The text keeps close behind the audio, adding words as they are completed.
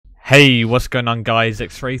Hey, what's going on guys,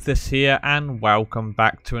 Xrathis here and welcome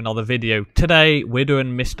back to another video. Today we're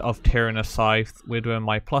doing Mist of Tirna Scithe, we're doing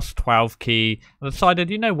my plus 12 key. I decided,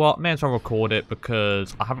 you know what, may as well record it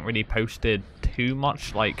because I haven't really posted too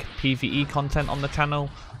much like PvE content on the channel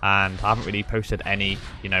and I haven't really posted any,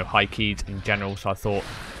 high keys in general, so I thought,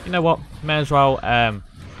 you know what, may as well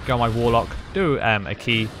go on my Warlock, do a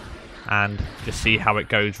key and just see how it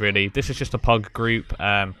goes really. This is just a pug group,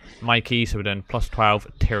 my key, so we're doing plus 12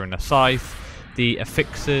 Tirna Scithe. The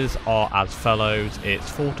affixes are as follows. It's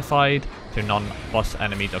fortified, so non-boss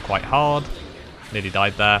enemies are quite hard. Nearly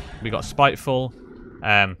died there. We got spiteful,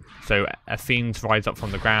 so fiends rise up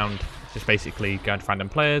from the ground, just basically going to random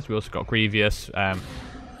players. We also got grievous,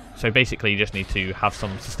 so basically you just need to have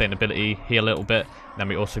some sustainability, heal a little bit. And then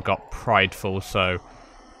we also got prideful, so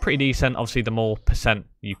pretty decent. Obviously the more percent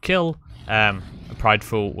you kill,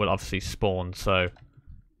 prideful will obviously spawn, so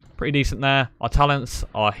pretty decent there. Our talents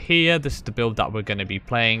are here. This is the build that we're going to be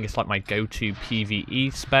playing. It's like my go-to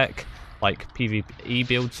PvE spec, like PvE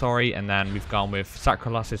build, sorry. And then we've gone with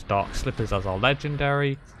Xrathis Dark Slippers as our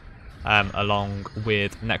legendary, along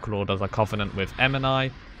with Necrolord as our covenant with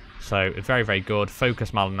Emini. So it's very, very good.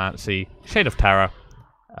 Focus Malignancy, Shade of Terror,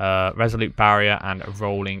 Resolute Barrier, and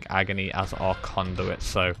Rolling Agony as our conduit.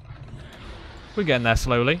 So we're getting there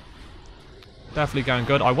slowly. Definitely going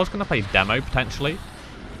good. I was going to play demo potentially.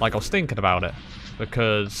 Like, I was thinking about it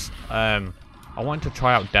because I wanted to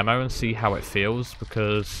try out demo and see how it feels,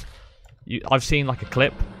 because I've seen like a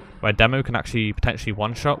clip where demo can actually potentially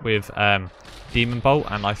one-shot with Demon Bolt,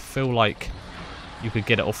 and I feel like you could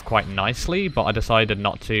get it off quite nicely, but I decided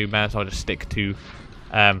not to. May as well just stick to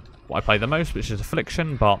what I play the most, which is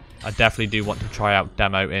Affliction, but I definitely do want to try out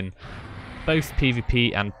demo in both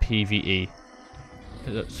PvP and PvE.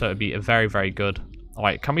 So it'd be a very, very good.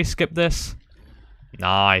 Alright, can we skip this?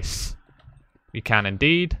 Nice. We can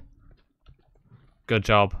indeed. Good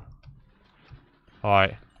job.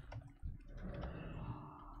 Alright.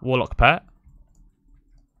 Warlock pet.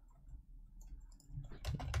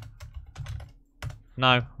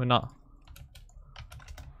 No, we're not.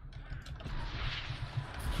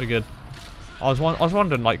 We're good. I was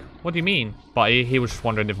wondering, like, what do you mean? But he was just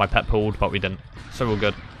wondering if my pet pulled, but we didn't. So we're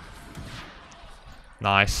good.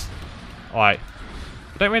 Nice. Alright.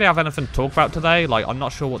 Don't really have anything to talk about today. Like, I'm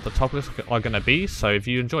not sure what the topics are going to be. So if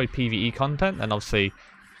you enjoy PvE content, then obviously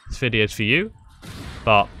this video is for you.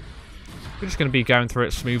 But we're just going to be going through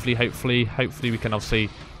it smoothly, hopefully. Hopefully we can obviously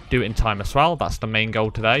do it in time as well. That's the main goal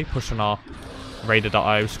today. Pushing our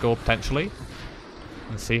Raider.io score potentially.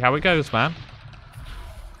 And see how it goes, man.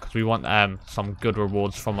 Because we want some good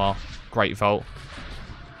rewards from our Great Vault.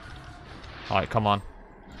 Alright, come on.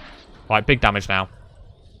 Alright, big damage now.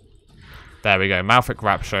 There we go. Malfic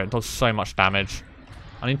Rapture. It does so much damage.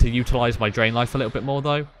 I need to utilize my Drain Life a little bit more,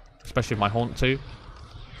 though. Especially with my Haunt too.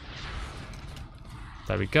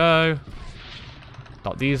 There we go.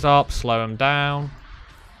 Dot these up. Slow them down.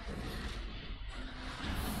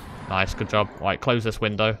 Nice. Good job. Alright, close this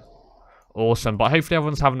window. Awesome. But hopefully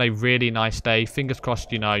everyone's having a really nice day. Fingers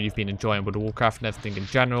crossed, you've been enjoying World of Warcraft and everything in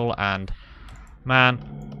general. And,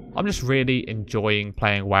 man, I'm just really enjoying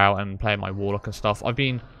playing WoW and playing my Warlock and stuff. I've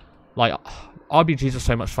been... like, RBGs are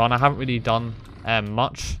so much fun. I haven't really done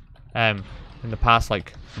much in the past,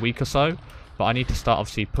 like, week or so. But I need to start,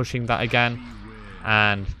 obviously, pushing that again.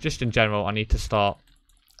 And just in general, I need to start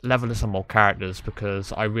leveling some more characters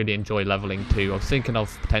because I really enjoy leveling too. I was thinking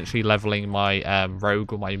of potentially leveling my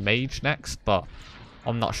Rogue or my Mage next, but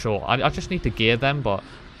I'm not sure. I just need to gear them, but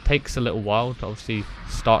it takes a little while to obviously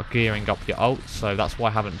start gearing up your ult. So that's why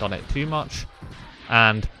I haven't done it too much.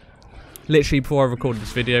 And... literally before I recorded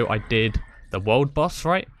this video, I did the world boss,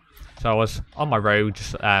 right? So I was on my road,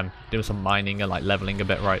 just doing some mining and like leveling a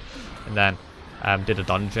bit, right? And then did a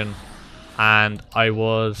dungeon, and I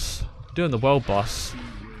was doing the world boss,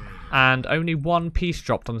 and only one piece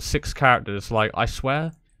dropped on 6 characters. Like, I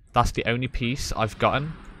swear, that's the only piece I've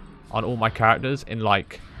gotten on all my characters in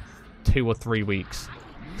like 2 or 3 weeks.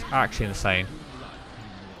 It's actually insane.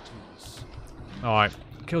 Alright,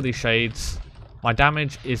 kill these shades. My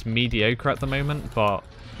damage is mediocre at the moment, but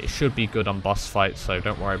it should be good on boss fights, so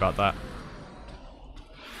don't worry about that.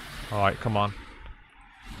 Alright, come on.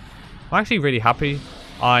 I'm actually really happy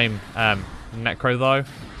I'm Necro, though.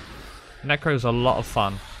 Necro's a lot of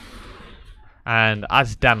fun. And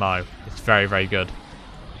as demo, it's very, very good.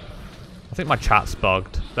 I think my chat's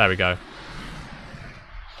bugged. There we go.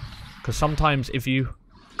 Because sometimes if you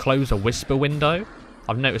close a whisper window...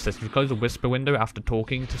 I've noticed this, if you close a whisper window after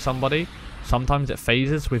talking to somebody, sometimes it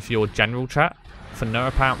phases with your general chat for no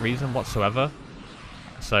apparent reason whatsoever.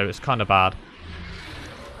 So it's kind of bad.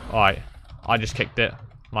 Alright, I just kicked it.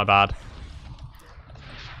 My bad.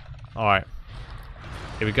 Alright.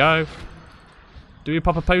 Here we go. Do we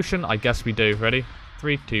pop a potion? I guess we do. Ready?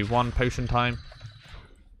 3, 2, 1. Potion time.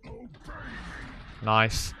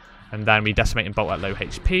 Nice. And then we Decimating Bolt at low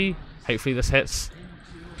HP. Hopefully this hits.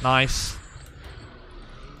 Nice.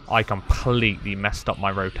 I completely messed up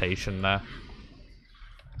my rotation there.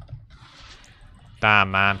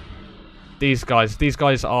 Damn, man. These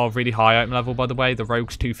guys are really high item level, by the way. The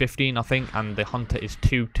Rogue's 215, I think, and the Hunter is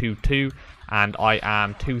 222, and I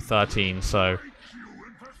am 213, so...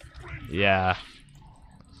 yeah.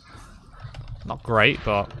 Not great,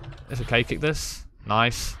 but it's okay. Kick this.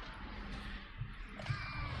 Nice.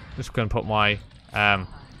 Just going to put my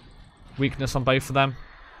weakness on both of them.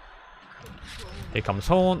 Here comes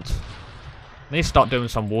Haunt. I need to start doing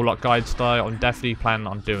some Warlock guides though. I'm definitely planning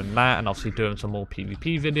on doing that, and obviously doing some more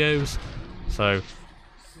PvP videos. So,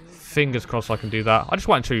 fingers crossed I can do that. I just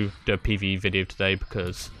wanted to do a PvE video today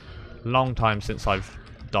because long time since I've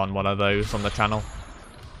done one of those on the channel.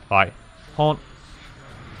 Right, Haunt.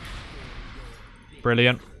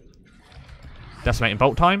 Brilliant. Decimating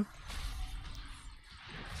Bolt time.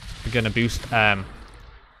 We're going to boost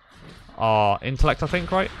our intellect, I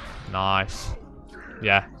think, right? Nice.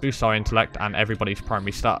 Yeah, boost our intellect and everybody's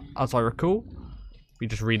primary stat, as I recall. We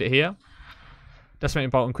just read it here.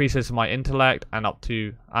 Decimating Bolt increases my intellect and up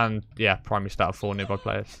to, and yeah, primary stat of 4 nearby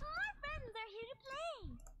players.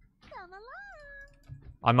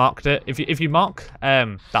 I marked it. If you mark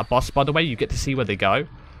that boss, by the way, you get to see where they go.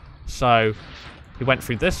 So, he went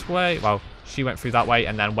through this way. Well, she went through that way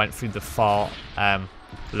and then went through the far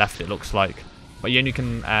left, it looks like. But you only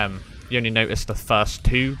can you only notice the first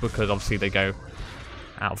 2 because obviously they go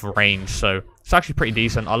out of range. So it's actually pretty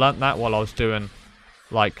decent. I learnt that while I was doing,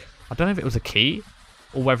 like, I don't know if it was a key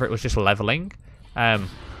or whether it was just leveling.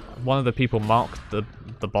 One of the people marked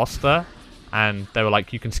the boss there, and they were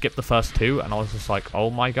like, you can skip the first 2, and I was just like, oh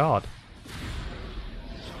my god.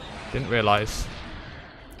 Didn't realise.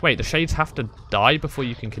 Wait, the shades have to die before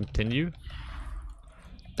you can continue?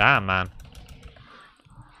 Damn, man.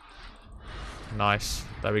 Nice.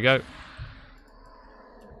 There we go.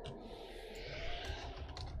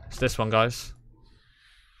 It's this one, guys.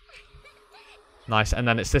 Nice. And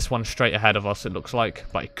then it's this one straight ahead of us, it looks like.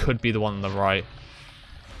 But it could be the one on the right.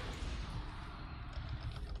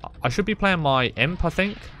 I should be playing my imp, I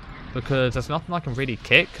think. Because there's nothing I can really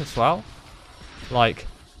kick as well. Like,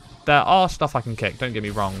 there are stuff I can kick, don't get me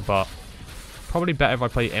wrong. But probably better if I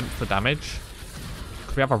play imp for damage.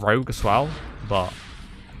 Because we have a rogue as well. But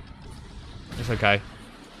it's okay.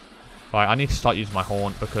 Right, I need to start using my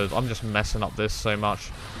Haunt because I'm just messing up this so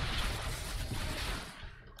much.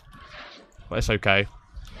 But it's okay.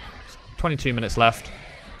 22 minutes left.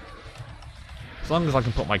 As long as I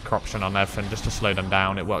can put my corruption on everything just to slow them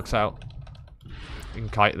down, it works out. We can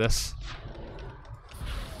kite this.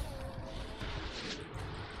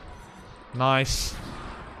 Nice.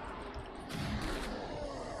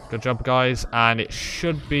 Good job, guys. And it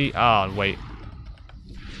should be... ah, wait.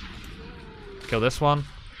 Kill this one.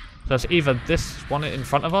 So it's either this one in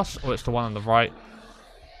front of us or it's the one on the right.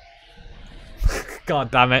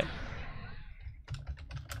 God damn it.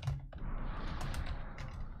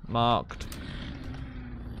 Marked.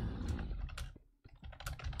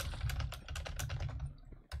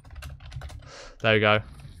 There we go.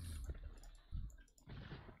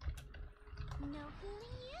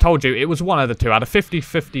 Told you, it was one of the 2. I had a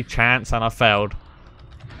 50-50 chance and I failed.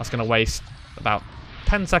 That's going to waste about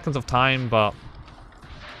 10 seconds of time, but...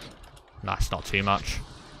 nah, it's not too much.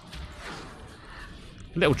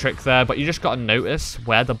 Little trick there, but you just got to notice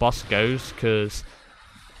where the boss goes, because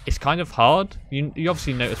it's kind of hard. You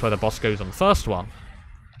obviously notice where the boss goes on the first one.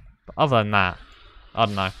 But other than that, I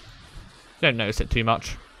don't know. You don't notice it too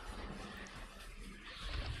much.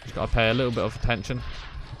 Just got to pay a little bit of attention.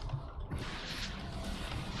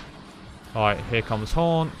 Alright, here comes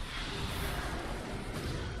Haunt.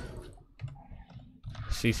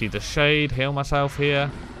 CC the Shade, heal myself here.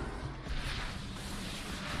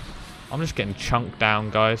 I'm just getting chunked down,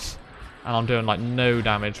 guys. And I'm doing, like, no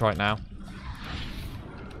damage right now.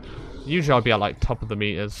 Usually I'd be at, like, top of the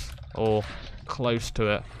meters. Or close to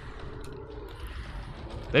it.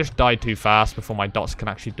 They just died too fast before my dots can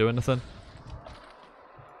actually do anything.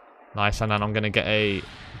 Nice, and then I'm going to get a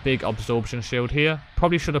big absorption shield here.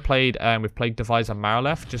 Probably should have played with Plague Device and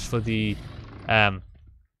Marileth just for the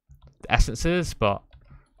essences, but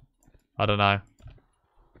I don't know.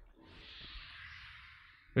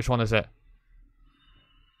 Which one is it?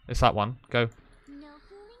 It's that one. Go.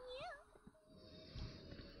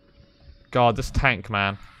 God, this tank,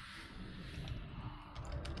 man.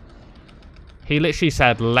 He literally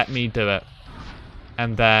said, let me do it.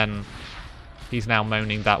 And then he's now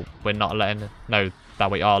moaning that we're not letting... No, that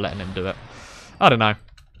we are letting him do it. I don't know.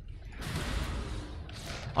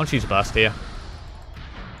 I'll choose a burst here.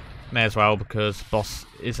 May as well, because boss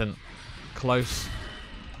isn't close.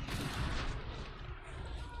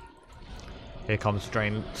 Here comes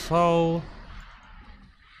Drain Soul.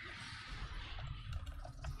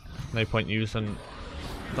 No point using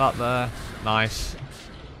that there. Nice.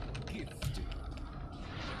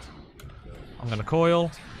 I'm going to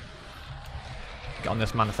coil. Get on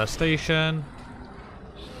this manifestation.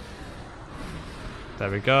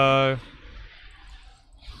 There we go.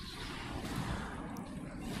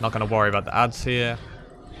 Not going to worry about the ads here.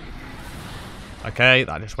 Okay,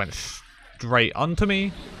 that just went straight onto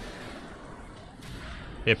me.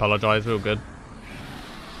 He apologised, real good.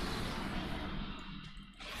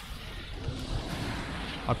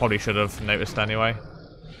 I probably should have noticed anyway.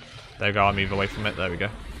 There we go, I'll move away from it. There we go.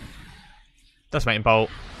 Decimating Bolt.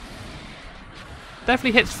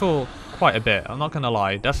 Definitely hits for quite a bit, I'm not going to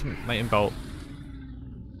lie. Decimating Bolt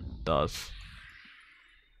does.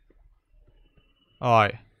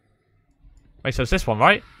 Alright. Wait, so it's this one,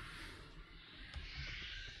 right?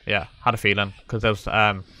 Yeah, had a feeling, because there was,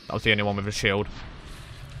 that was the only one with a shield.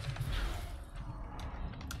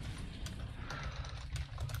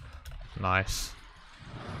 Nice.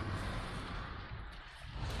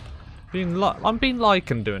 I'm being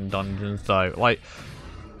liking doing dungeons though. Like,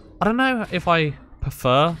 I don't know if I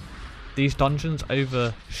prefer these dungeons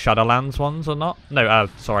over Shadowlands ones or not. No,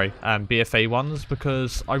 sorry, BFA ones,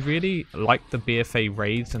 because I really like the BFA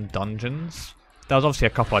raids and dungeons. There was obviously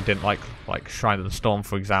a couple I didn't like Shrine of the Storm,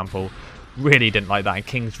 for example. Really didn't like that, and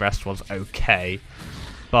King's Rest was okay.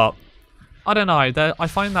 But, I don't know, I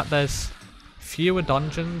find that there's fewer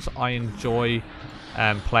dungeons I enjoy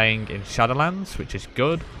playing in Shadowlands, which is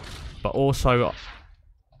good. But also,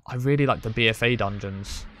 I really like the BFA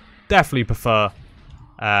dungeons. Definitely prefer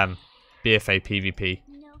BFA PvP.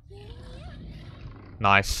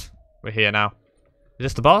 Nice. We're here now. Is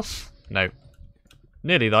this the boss? No.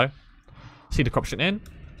 Nearly though. See the corruption in.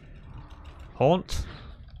 Haunt.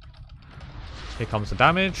 Here comes the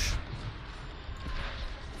damage.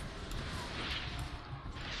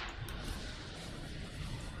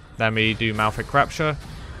 Then we do Malfic Rapture.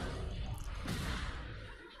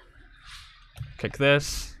 Kick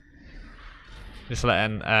this. Just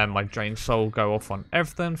letting my Drain Soul go off on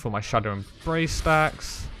everything for my Shadow Embrace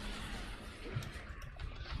stacks.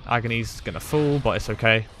 Agony's gonna fall, but it's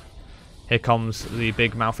okay. Here comes the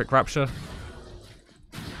big Malfic Rapture.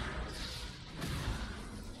 I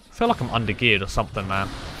feel like I'm under-geared or something, man.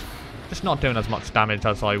 Just not doing as much damage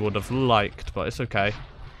as I would have liked, but it's okay.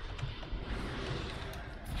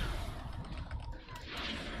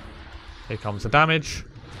 Here comes the damage.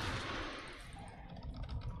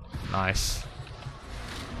 Nice.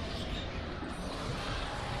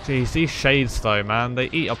 Jeez, these shades though, man, they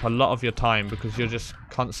eat up a lot of your time because you're just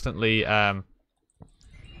constantly,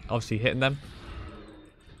 obviously hitting them.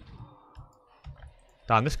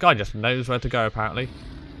 Damn, this guy just knows where to go, apparently.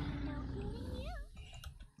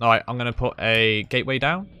 Alright, I'm going to put a gateway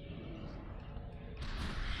down.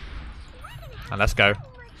 And let's go.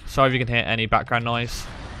 Sorry if you can hear any background noise.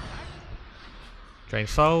 Drain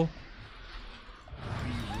Soul.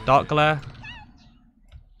 Dark Glare.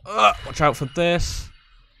 Watch out for this.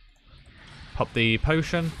 Pop the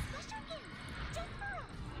potion.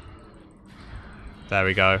 There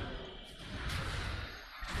we go.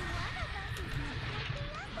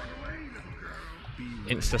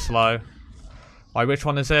 Insta slow. Right, which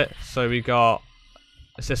one is it? So we got...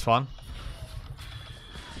 It's this one.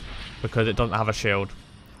 Because it doesn't have a shield.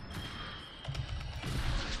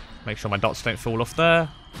 Make sure my dots don't fall off there.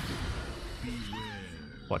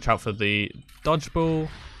 Watch out for the dodgeball.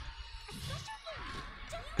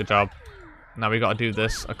 Good job. Now we got to do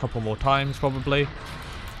this a couple more times, probably.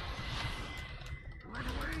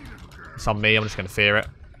 It's on me. I'm just going to fear it.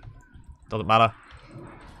 Doesn't matter.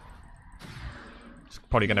 It's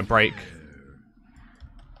probably going to break.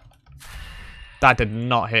 That did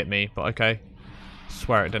not hit me, but okay.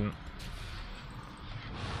 Swear it didn't.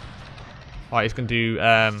 Alright, he's going to do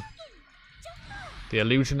the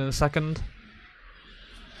illusion in a second.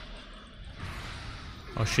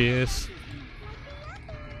 Oh, she is.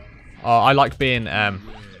 Oh, I like being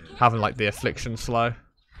having like the affliction slow.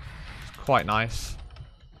 It's quite nice.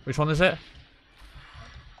 Which one is it?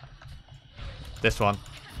 This one.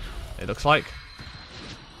 It looks like.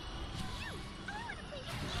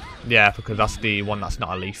 Yeah, because that's the one that's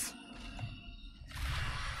not a leaf.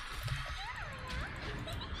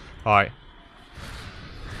 Alright.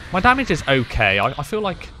 My damage is okay. I feel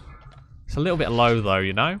like it's a little bit low though,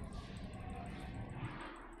 you know?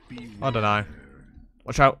 I don't know.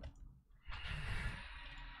 Watch out.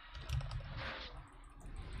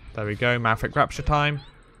 There we go, Maverick Rapture time.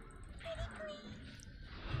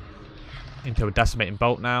 Into a Decimating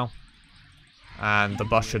Bolt now. And the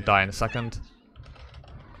boss should die in a second.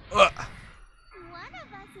 Ugh.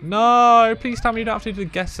 No, please tell me you don't have to do the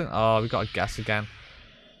guessing. Oh, we got a guess again.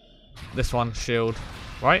 This one, shield.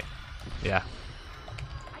 Right? Yeah.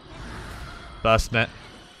 Bursting it.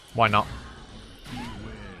 Why not?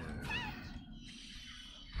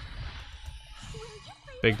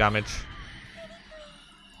 Big damage.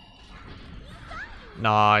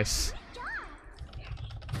 Nice.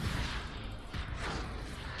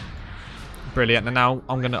 Brilliant. And now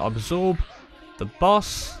I'm going to absorb the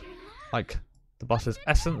boss. Like the boss's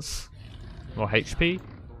essence. More HP.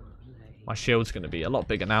 My shield's going to be a lot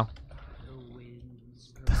bigger now.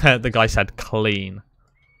 The guy said clean.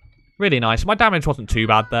 Really nice. My damage wasn't too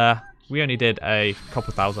bad there. We only did a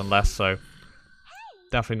couple thousand less, so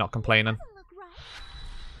definitely not complaining.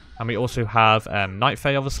 And we also have Night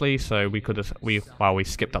Fae, obviously, so we could have, we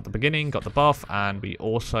skipped at the beginning, got the buff, and we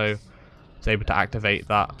also was able to activate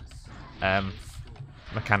that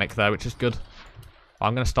mechanic there, which is good.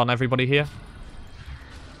 I'm going to stun everybody here.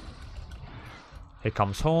 Here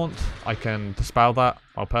comes Haunt. I can dispel that.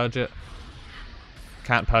 I'll purge it.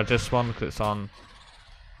 Can't purge this one because it's on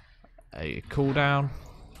a cooldown.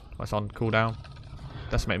 It's on cooldown.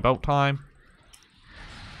 Decimating Bolt time.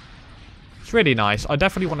 It's really nice. I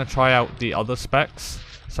definitely want to try out the other specs,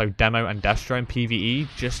 so Demo and Destro and PvE,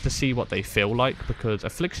 just to see what they feel like, because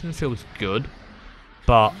Affliction feels good,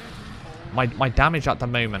 but my damage at the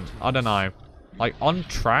moment, I don't know. Like on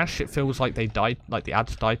Trash, it feels like they die, like the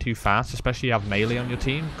ads die too fast, especially if you have melee on your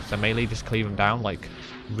team, because the melee just cleave them down like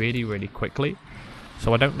really, really quickly.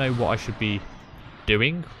 So I don't know what I should be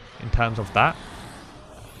doing in terms of that,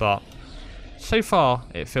 but so far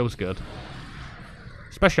it feels good.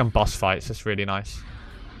 Especially on boss fights, it's really nice.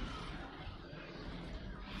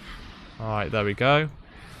 Alright, there we go.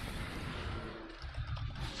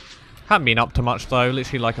 Haven't been up to much though,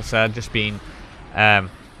 literally like I said, just been,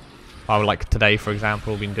 like today for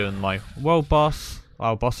example, been doing my world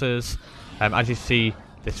bosses. As you see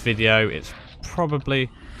this video, it's probably,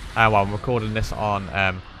 well, I'm recording this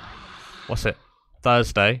on, what's it,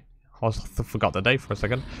 Thursday. I forgot the day for a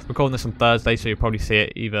second. Recording this on Thursday, so you'll probably see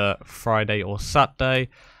it either Friday or Saturday.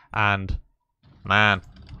 And, man,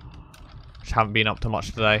 just haven't been up to much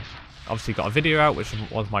today. Obviously got a video out, which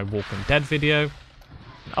was my Walking Dead video.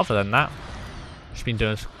 And other than that, just been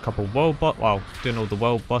doing a couple world doing all the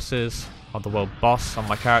world bosses, or the world boss on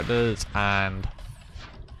my characters, and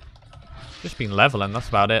just been leveling, that's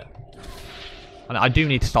about it. And I do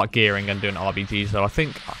need to start gearing and doing RBGs, though. I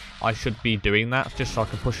think I should be doing that just so I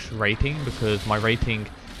can push rating, because my rating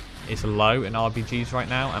is low in RBGs right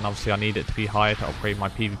now, and obviously I need it to be higher to upgrade my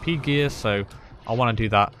PvP gear, so I want to do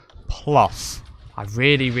that. Plus, I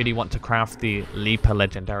really, really want to craft the Leaper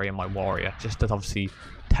Legendary in my Warrior, just to obviously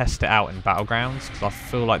test it out in Battlegrounds, because I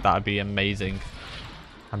feel like that would be amazing,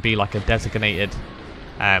 and be like a designated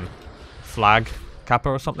flag capper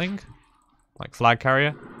or something, like flag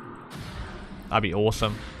carrier. That'd be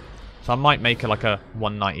awesome. So I might make it like a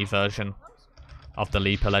 190 version of the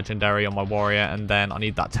Leaper Legendary on my Warrior, and then I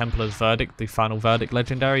need that Templar's Verdict, the Final Verdict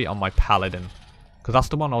Legendary, on my Paladin. Because that's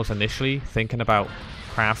the one I was initially thinking about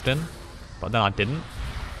crafting, but then I didn't.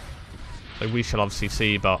 So we shall obviously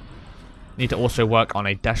see, but need to also work on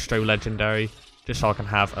a Destro Legendary, just so I can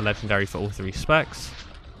have a Legendary for all three specs.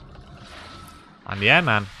 And yeah,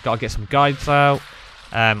 man, gotta get some guides out.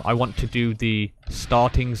 I want to do the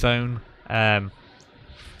starting zone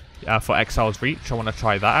for Exile's Reach. I want to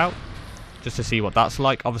try that out, just to see what that's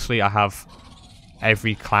like. Obviously, I have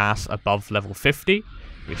every class above level 50,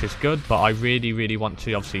 which is good, but I really, really want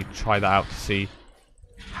to obviously try that out to see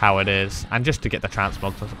how it is, and just to get the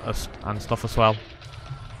transmogs and stuff as well.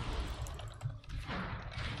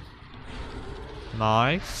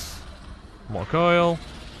 Nice. More coil.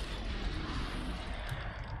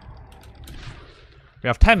 We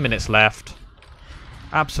have 10 minutes left.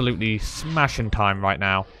 Absolutely smashing time right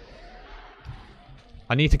now.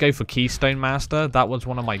 I need to go for Keystone Master. That was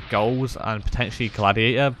one of my goals, and potentially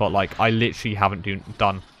Gladiator, but like I literally haven't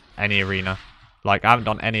done any arena. Like I haven't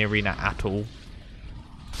done any arena at all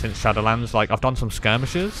since Shadowlands. Like I've done some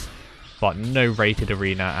skirmishes, but no rated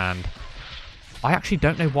arena, and I actually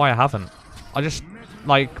don't know why I haven't. I just,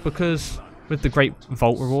 like, because with the great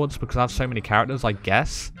vault rewards, because I have so many characters, I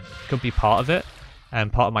guess could be part of it.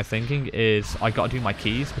 And part of my thinking is I got to do my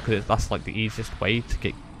keys, because that's like the easiest way to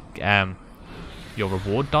get your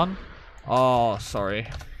reward done. Oh, sorry.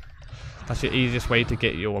 That's the easiest way to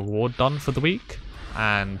get your reward done for the week.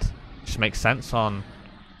 and just makes sense on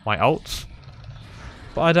my ults.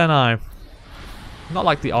 But I don't know. Not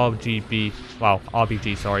like the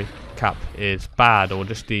RBG, sorry, cap is bad, or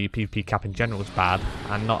just the PvP cap in general is bad,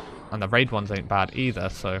 and the raid ones ain't bad either,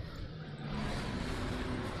 so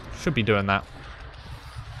should be doing that.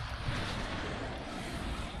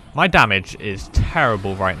 My damage is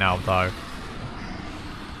terrible right now though.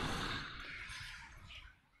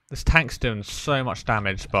 This tank's doing so much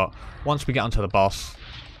damage, but once we get onto the boss,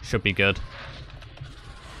 should be good.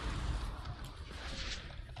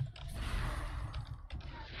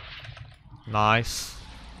 Nice.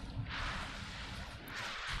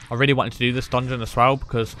 I really wanted to do this dungeon as well,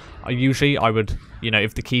 because I would, you know,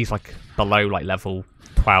 if the key's like below like level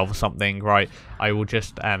 12 or something, right, I will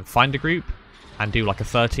just find a group and do like a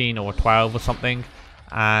 13 or a 12 or something.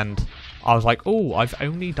 And I was like, oh, I've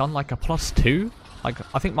only done like a +2. Like,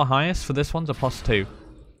 I think my highest for this one's a +2.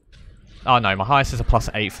 Oh no, my highest is a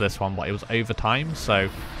 +8 for this one, but it was overtime, so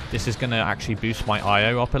this is going to actually boost my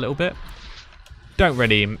IO up a little bit. Don't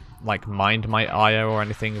really like mind my IO or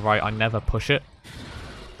anything, right? I never push it,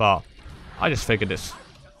 but I just figured it's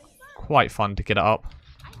quite fun to get it up.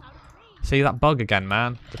 See that bug again,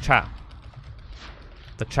 man? The chat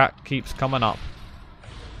keeps coming up.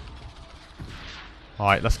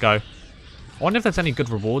 Alright, let's go. I wonder if there's any good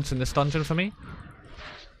rewards in this dungeon for me.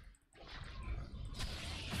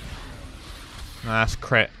 Nah, that's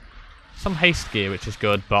crit. Some haste gear, which is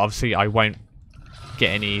good, but obviously I won't get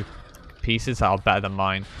any pieces that are better than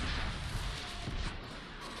mine.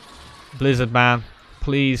 Blizzard, man,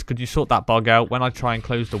 please, could you sort that bug out? When I try and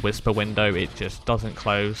close the whisper window, it just doesn't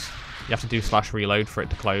close. You have to do /reload for it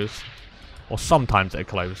to close. Or sometimes it'll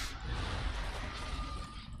close.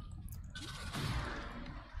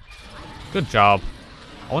 Good job.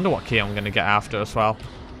 I wonder what key I'm going to get after as well.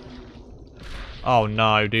 Oh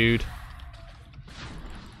no, dude.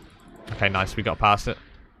 Okay, nice, we got past it.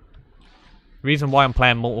 Reason why I'm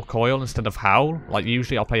playing Mortal Coil instead of Howl, like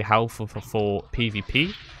usually I'll play Howl for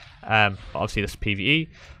PvP, but obviously this is PvE.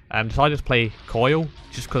 So I just play Coil,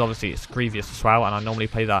 just because obviously it's Grievous as well, and I normally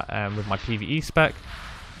play that with my PvE spec,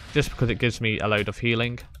 just because it gives me a load of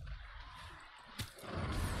healing.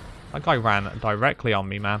 That guy ran directly on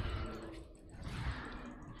me, man.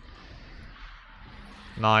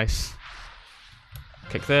 Nice.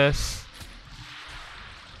 Kick this.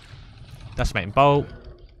 Decimating Bolt.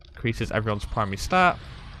 Increases everyone's primary stat.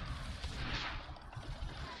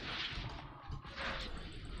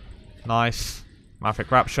 Nice.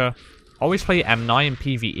 Maverick Rapture. Always play M9 in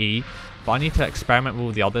PvE, but I need to experiment with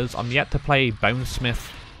all the others. I'm yet to play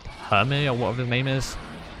Bonesmith Hermit, or whatever his name is.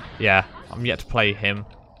 Yeah, I'm yet to play him.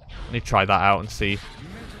 I need to try that out and see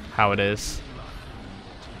how it is.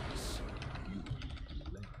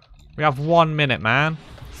 We have 1 minute, man,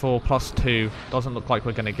 for +2. Doesn't look like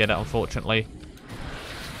we're going to get it, unfortunately.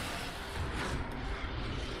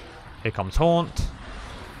 Here comes Haunt.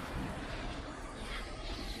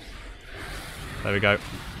 There we go.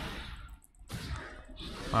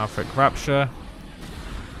 Maverick Rapture.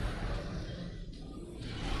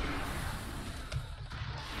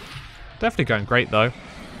 Definitely going great, though.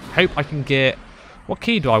 Hope I can get... What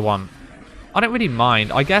key do I want? I don't really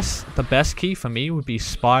mind. I guess the best key for me would be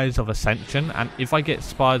Spires of Ascension. And if I get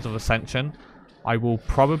Spires of Ascension, I will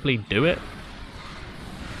probably do it.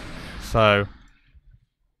 So...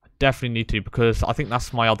 definitely need to, because I think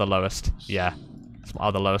that's my other lowest. Yeah, that's my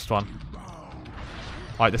other lowest one.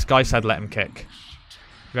 Alright, this guy said let him kick.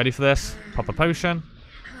 Ready for this? Pop a potion.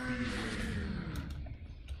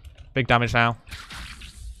 Big damage now.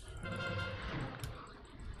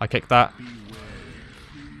 I kicked that.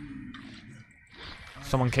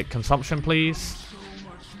 Someone kick consumption, please.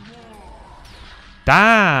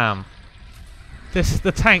 Damn!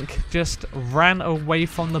 The tank just ran away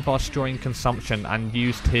from the boss during consumption and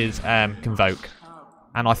used his Convoke.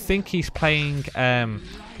 And I think he's playing,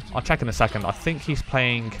 I'll check in a second, I think he's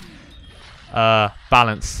playing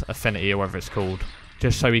Balance Affinity or whatever it's called.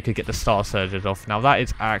 Just so he could get the Star Surges off. Now that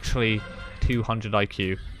is actually 200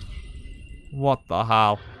 IQ. What the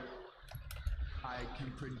hell?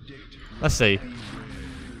 Let's see.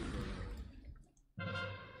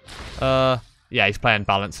 Yeah, he's playing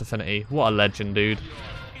Balance Affinity. What a legend, dude.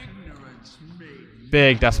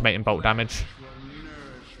 Big decimating bolt damage.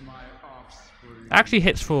 It actually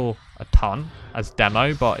hits for a ton as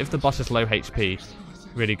demo, but if the boss is low HP,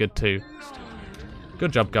 really good too.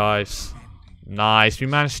 Good job, guys. Nice. We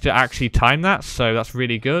managed to actually time that, so that's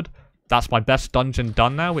really good. That's my best dungeon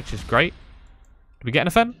done now, which is great. Did we get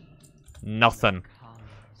anything? Nothing.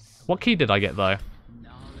 What key did I get, though?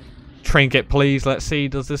 Trinket, please. Let's see.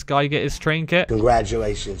 Does this guy get his trinket?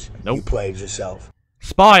 Congratulations. Nope. You played yourself.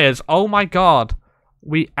 Spires. Oh my god.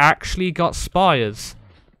 We actually got spires.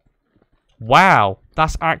 Wow.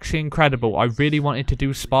 That's actually incredible. I really wanted to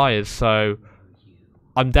do spires, so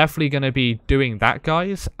I'm definitely going to be doing that,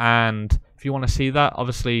 guys. And if you want to see that,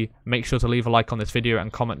 obviously make sure to leave a like on this video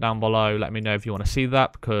and comment down below. Let me know if you want to see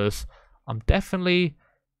that, because I'm definitely,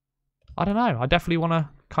 I don't know, I definitely want to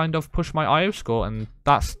kind of push my IO score, and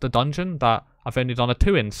that's the dungeon that I've only done a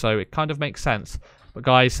 2 in, so it kind of makes sense. But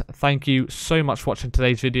guys, thank you so much for watching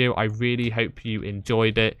today's video. I really hope you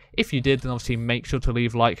enjoyed it. If you did, then obviously make sure to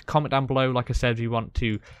leave a like, comment down below, like I said, if you want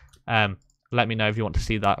to let me know if you want to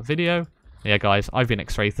see that video. Yeah, guys, I've been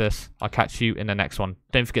Xrathis. I'll catch you in the next one.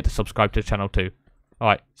 Don't forget to subscribe to the channel too.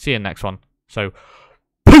 Alright, see you in the next one. So,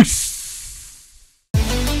 peace!